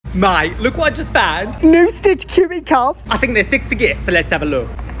Mate, look what I just found. New Stitch Cutie cuffs. I think there's 6 to get, so let's have a look.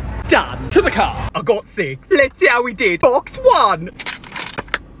 Done. To the car. I got 6. Let's see how we did. Box 1.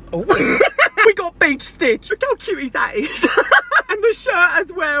 Oh. We got beach stitch. Look how cute that is. And the shirt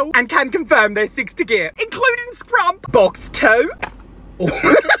as well. And can confirm there's 6 to get, including scrump. Box 2.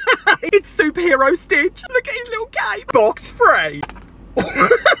 Oh. It's superhero stitch. Look at his little cape. Box 3.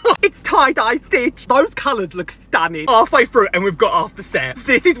 It's tie-dye stitch. Those colours look stunning. Halfway through and we've got half the set.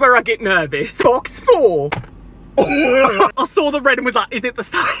 This is where I get nervous. Box 4. I saw the red and was like, is it the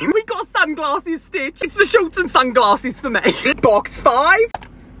same? We got sunglasses stitch. It's the shorts and sunglasses for me. Box 5.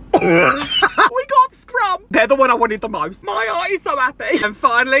 We got scrum. They're the one I wanted the most. My heart is so happy. And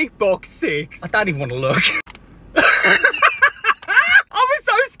finally, box 6. I don't even want to look. I was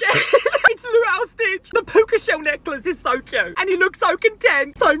so scared. It's Luau Stitch. The puka shell necklace is so cute. And he looks so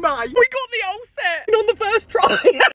content. So mate, we got the whole set. And on the first try.